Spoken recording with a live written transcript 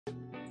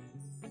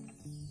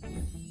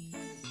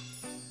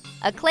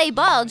A clay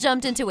ball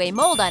jumped into a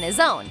mold on his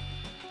own.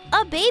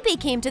 A baby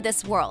came to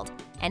this world,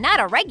 and not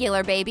a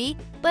regular baby,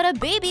 but a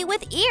baby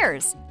with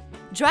ears.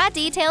 Draw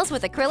details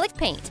with acrylic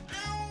paint.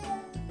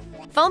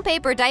 Foam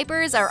paper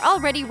diapers are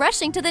already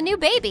rushing to the new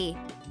baby.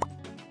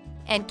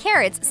 And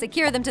carrots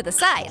secure them to the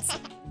sides.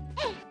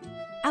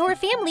 Our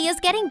family is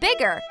getting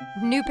bigger.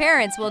 New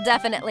parents will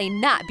definitely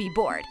not be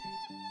bored.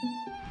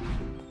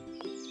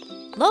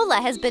 Lola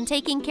has been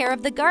taking care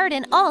of the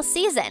garden all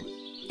season,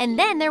 and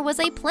then there was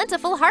a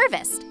plentiful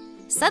harvest.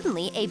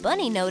 Suddenly, a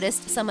bunny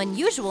noticed some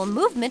unusual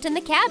movement in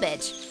the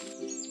cabbage.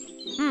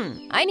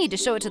 I need to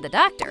show it to the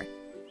doctor.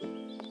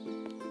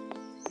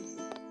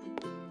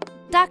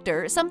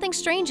 Doctor, something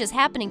strange is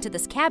happening to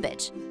this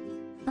cabbage.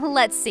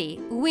 Let's see,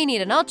 we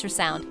need an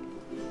ultrasound.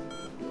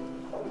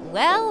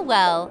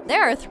 Well,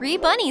 there are 3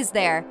 bunnies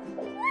there.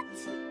 What?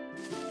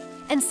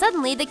 And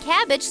suddenly the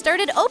cabbage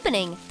started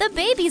opening. The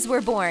babies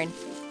were born.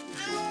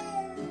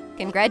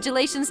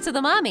 Congratulations to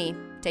the mommy.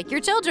 Take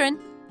your children.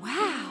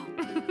 Wow.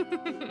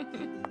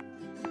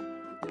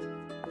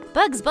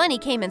 Bugs Bunny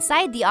came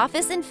inside the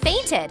office and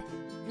fainted.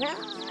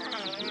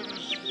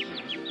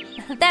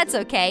 That's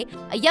okay.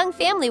 A young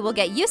family will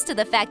get used to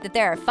the fact that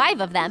there are 5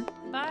 of them.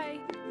 Bye.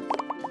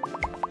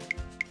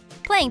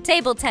 Playing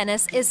table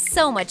tennis is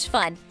so much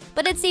fun,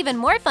 but it's even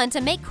more fun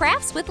to make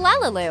crafts with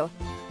LaLiLu.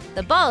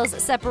 The balls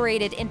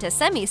separated into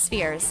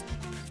semi-spheres.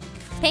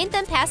 Paint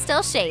them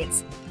pastel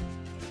shades.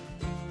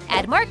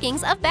 Add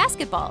markings of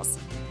basketballs.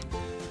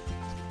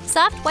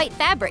 Soft white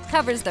fabric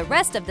covers the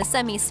rest of the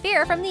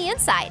semi-sphere from the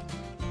inside.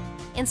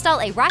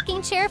 Install a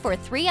rocking chair for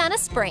 3 on a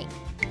spring.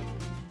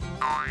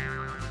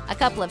 A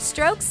couple of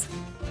strokes.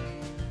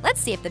 Let's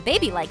see if the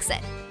baby likes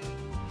it.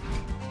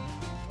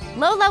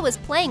 Lola was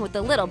playing with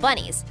the little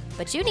bunnies,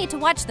 but you need to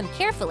watch them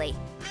carefully.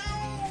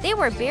 They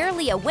were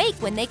barely awake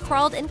when they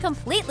crawled in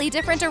completely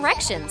different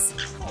directions.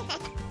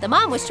 The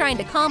mom was trying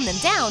to calm them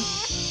down,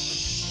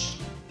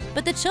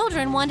 but the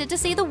children wanted to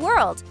see the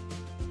world.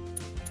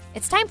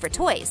 It's time for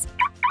toys.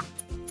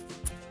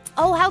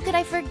 Oh, how could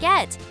I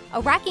forget?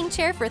 A rocking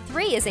chair for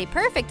 3 is a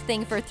perfect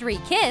thing for 3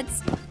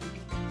 kids.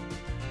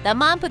 The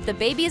mom put the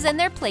babies in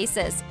their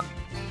places,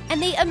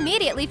 and they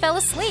immediately fell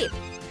asleep.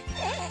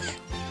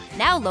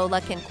 Now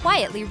Lola can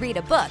quietly read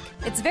a book.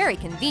 It's very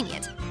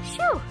convenient.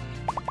 Phew.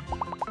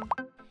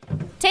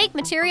 Take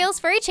materials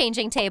for a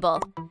changing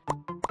table.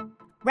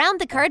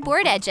 Round the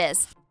cardboard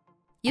edges.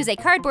 Use a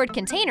cardboard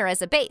container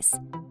as a base.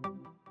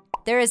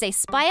 There is a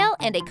spile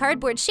and a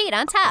cardboard sheet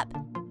on top.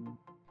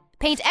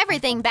 Paint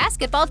everything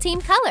basketball team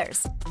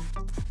colors.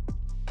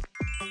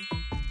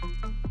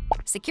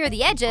 Secure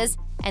the edges,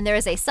 and there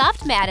is a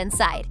soft mat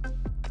inside.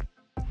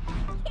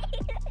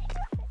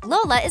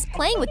 Lola is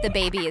playing with the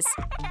babies.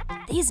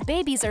 These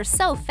babies are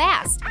so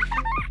fast.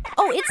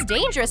 Oh, it's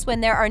dangerous when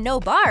there are no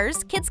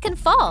bars. Kids can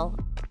fall.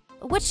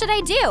 What should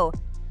I do?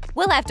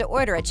 We'll have to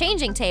order a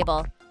changing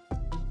table.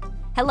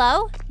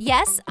 Hello?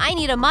 Yes, I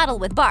need a model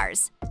with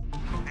bars.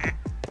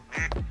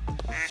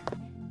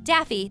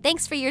 Daffy,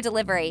 thanks for your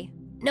delivery.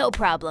 No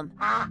problem.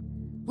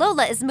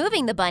 Lola is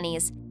moving the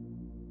bunnies.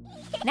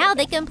 Now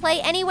they can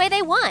play any way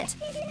they want.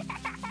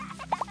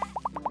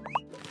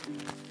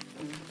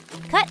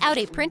 Cut out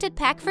a printed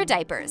pack for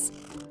diapers.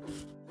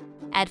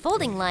 Add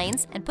folding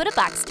lines and put a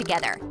box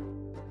together.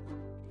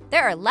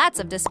 There are lots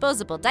of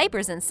disposable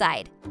diapers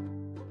inside.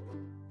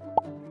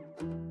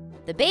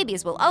 The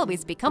babies will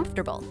always be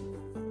comfortable.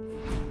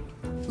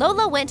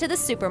 Lola went to the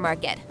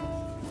supermarket.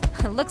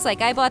 Looks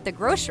like I bought the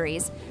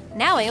groceries.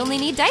 Now I only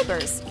need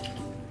diapers.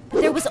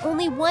 There was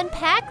only 1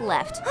 pack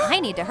left. I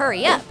need to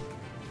hurry up.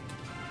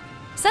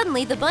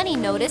 Suddenly, the bunny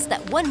noticed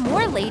that one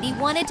more lady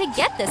wanted to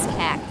get this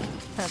pack.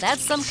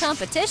 That's some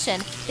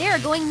competition. They are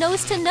going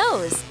nose to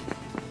nose.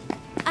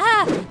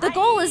 Ah, the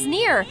goal is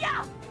near.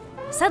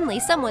 Suddenly,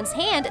 someone's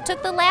hand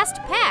took the last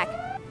pack.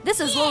 This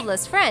is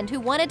Lola's friend who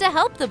wanted to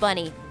help the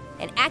bunny.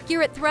 An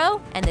accurate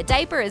throw, and the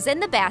diaper is in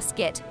the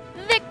basket.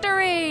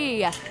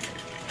 Victory!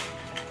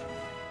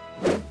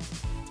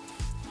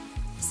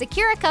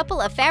 Secure a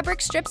couple of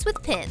fabric strips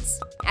with pins.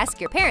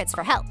 Ask your parents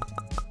for help.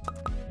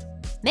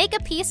 Make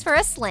a piece for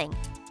a sling.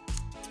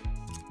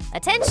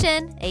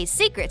 Attention, a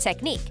secret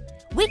technique.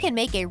 We can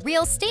make a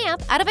real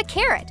stamp out of a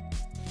carrot.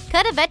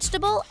 Cut a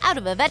vegetable out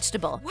of a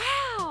vegetable.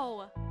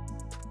 Wow!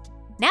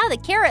 Now the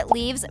carrot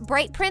leaves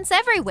bright prints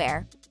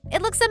everywhere.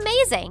 It looks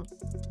amazing.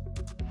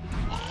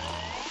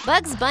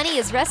 Bugs Bunny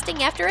is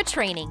resting after a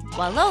training,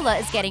 while Lola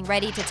is getting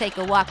ready to take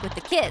a walk with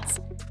the kids.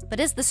 But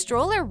is the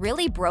stroller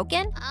really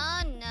broken?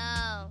 Oh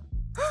no!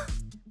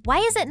 Why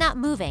is it not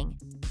moving?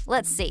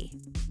 Let's see.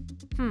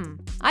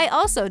 I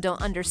also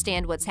don't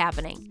understand what's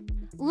happening.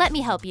 Let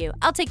me help you.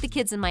 I'll take the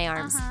kids in my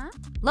arms.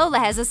 Lola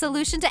has a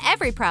solution to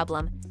every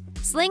problem.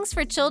 Slings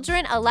for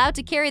children allowed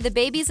to carry the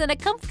babies in a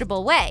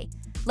comfortable way.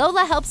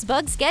 Lola helps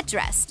Bugs get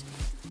dressed.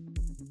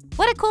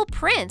 What a cool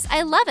print!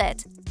 I love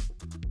it!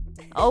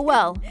 Oh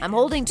well, I'm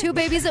holding 2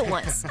 babies at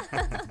once.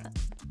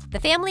 The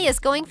family is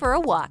going for a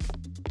walk.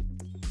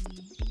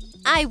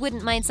 I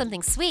wouldn't mind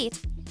something sweet.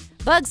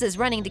 Bugs is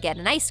running to get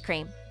an ice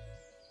cream.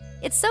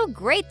 It's so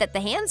great that the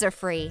hands are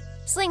free.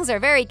 Slings are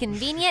very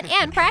convenient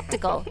and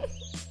practical.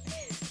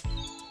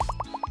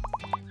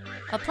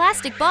 A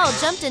plastic ball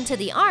jumped into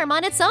the arm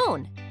on its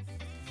own.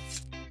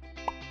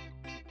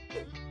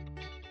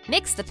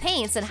 Mix the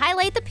paints and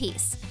highlight the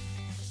piece.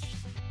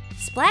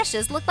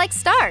 Splashes look like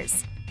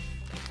stars.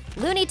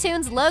 Looney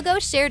Tunes logo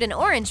shared an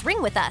orange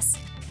ring with us.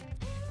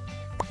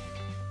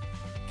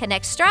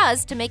 Connect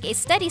straws to make a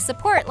steady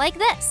support like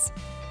this.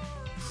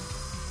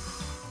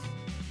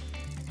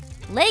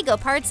 Lego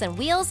parts and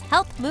wheels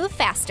help move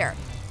faster.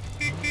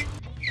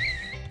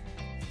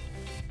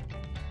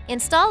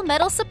 Install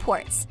metal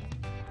supports.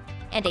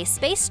 And a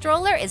space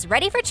stroller is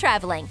ready for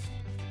traveling.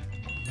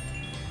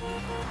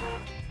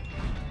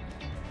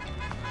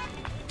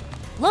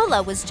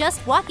 Lola was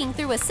just walking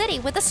through a city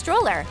with a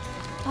stroller.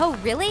 Oh,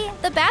 really?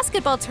 The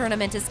basketball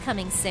tournament is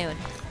coming soon.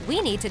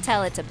 We need to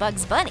tell it to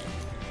Bugs Bunny.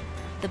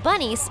 The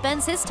bunny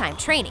spends his time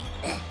training.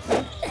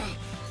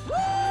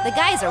 The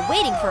guys are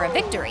waiting for a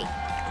victory.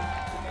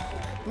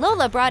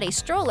 Lola brought a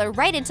stroller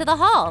right into the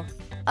hall.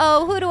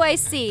 Oh, who do I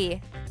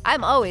see?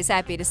 I'm always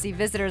happy to see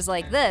visitors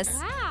like this.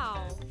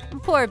 Wow!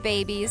 Poor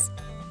babies.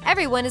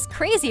 Everyone is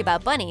crazy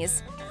about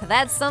bunnies.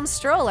 That's some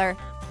stroller.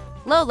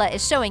 Lola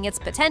is showing its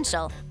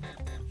potential.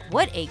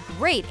 What a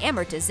great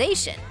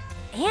amortization!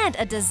 And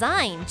a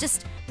design,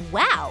 just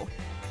wow!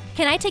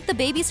 Can I take the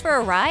babies for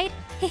a ride?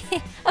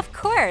 Of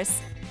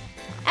course!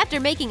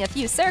 After making a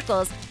few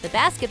circles, the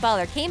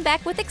basketballer came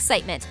back with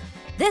excitement.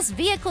 This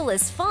vehicle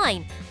is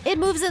fine! It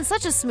moves in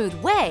such a smooth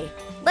way!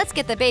 Let's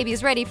get the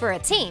babies ready for a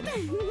team!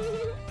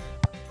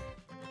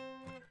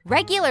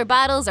 Regular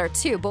bottles are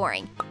too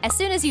boring. As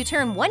soon as you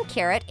turn one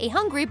carrot, a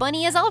hungry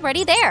bunny is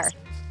already there.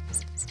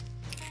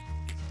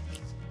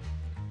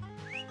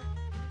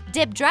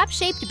 Dip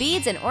drop-shaped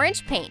beads in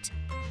orange paint.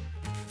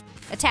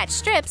 Attach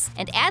strips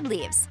and add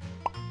leaves.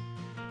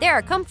 There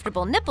are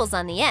comfortable nipples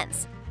on the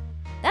ends.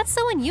 That's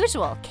so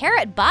unusual,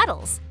 carrot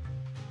bottles.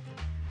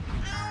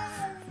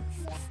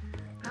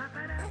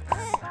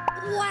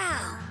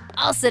 Wow!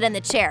 I'll sit in the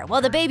chair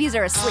while the babies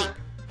are asleep.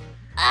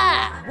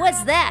 Ah,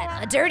 what's that,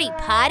 a dirty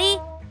potty?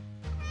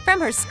 From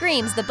her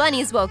screams, the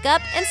bunnies woke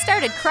up and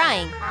started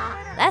crying.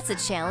 That's a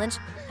challenge.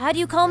 How do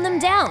you calm them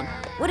down?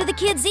 What do the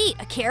kids eat,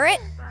 a carrot?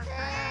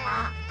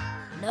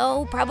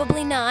 No,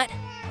 probably not.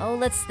 Oh,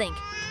 let's think.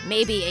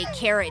 Maybe a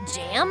carrot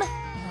jam?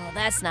 Oh,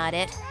 that's not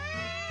it.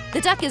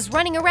 The duck is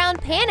running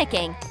around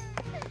panicking.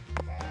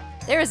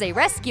 There is a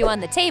rescue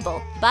on the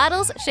table,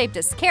 bottles shaped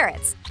as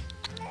carrots.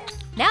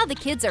 Now the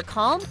kids are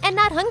calm and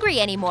not hungry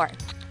anymore.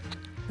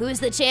 Who's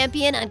the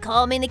champion on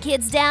calming the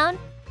kids down?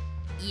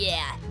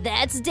 Yeah,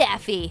 that's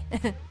Daffy.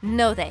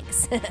 No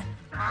thanks.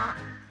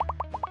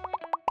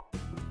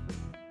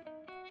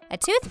 A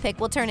toothpick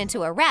will turn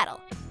into a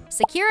rattle.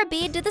 Secure a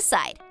bead to the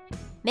side.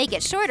 Make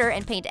it shorter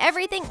and paint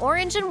everything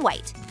orange and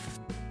white.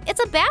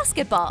 It's a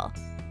basketball.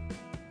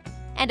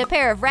 And a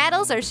pair of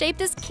rattles are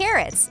shaped as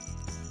carrots.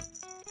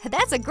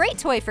 That's a great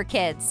toy for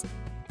kids.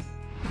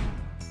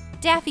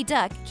 Daffy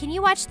Duck, can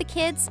you watch the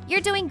kids?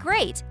 You're doing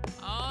great.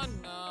 Oh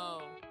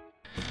no!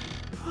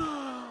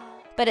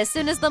 But as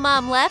soon as the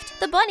mom left,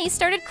 the bunny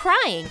started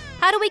crying.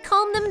 How do we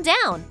calm them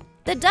down?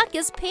 The duck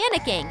is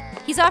panicking.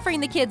 He's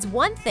offering the kids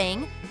one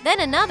thing, then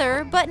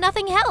another, but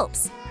nothing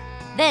helps.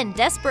 Then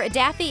desperate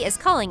Daffy is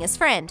calling his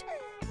friend.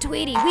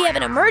 Tweety, we have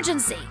an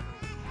emergency.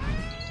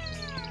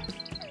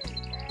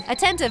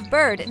 Attentive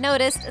Bird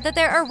noticed that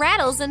there are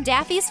rattles in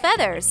Daffy's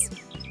feathers.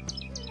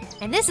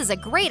 And this is a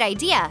great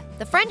idea.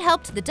 The friend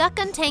helped the duck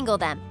untangle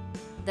them.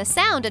 The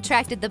sound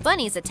attracted the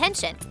bunny's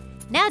attention.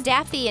 Now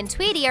Daffy and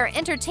Tweety are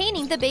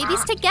entertaining the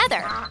babies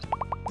together.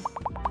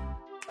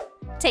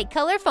 Take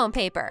color foam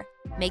paper.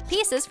 Make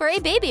pieces for a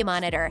baby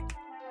monitor.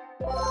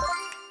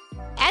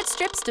 Add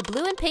strips to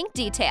blue and pink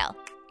detail.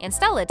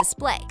 Install a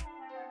display.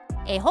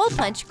 A hole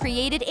punch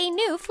created a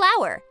new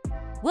flower.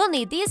 We'll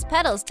need these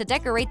petals to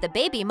decorate the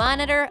baby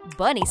monitor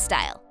bunny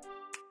style.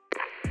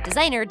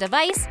 Designer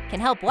device can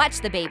help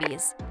watch the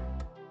babies.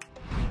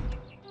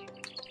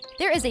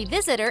 There is a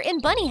visitor in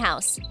Bunny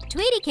House.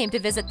 Tweety came to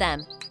visit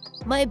them.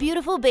 My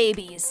beautiful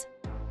babies.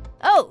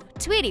 Oh,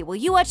 Tweety, will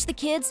you watch the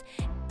kids?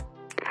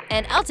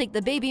 And I'll take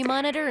the baby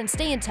monitor and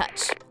stay in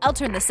touch. I'll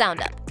turn the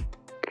sound up.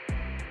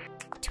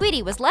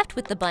 Tweety was left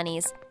with the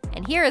bunnies,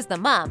 and here is the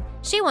mom.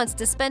 She wants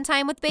to spend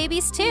time with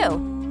babies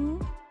too.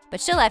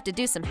 But she'll have to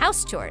do some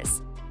house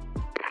chores.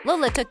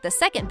 Lola took the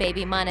second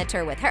baby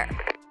monitor with her.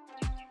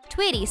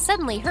 Tweety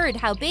suddenly heard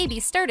how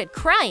babies started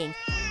crying.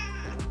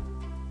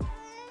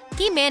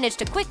 He managed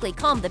to quickly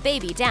calm the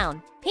baby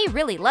down. He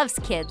really loves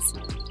kids.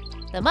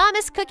 The mom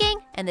is cooking,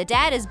 and the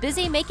dad is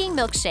busy making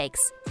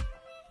milkshakes.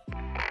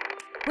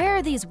 Where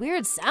are these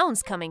weird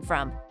sounds coming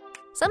from?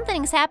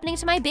 Something's happening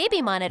to my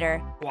baby monitor.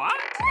 What?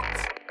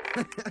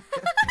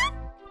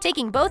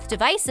 Taking both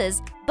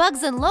devices,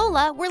 Bugs and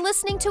Lola were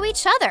listening to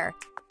each other.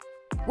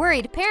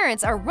 Worried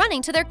parents are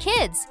running to their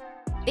kids.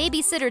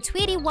 Babysitter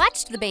Tweety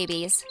watched the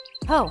babies.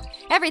 Oh,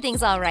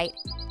 everything's all right.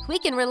 We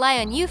can rely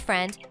on you,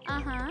 friend.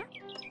 Uh-huh.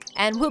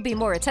 And we'll be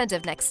more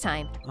attentive next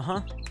time.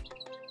 Uh-huh.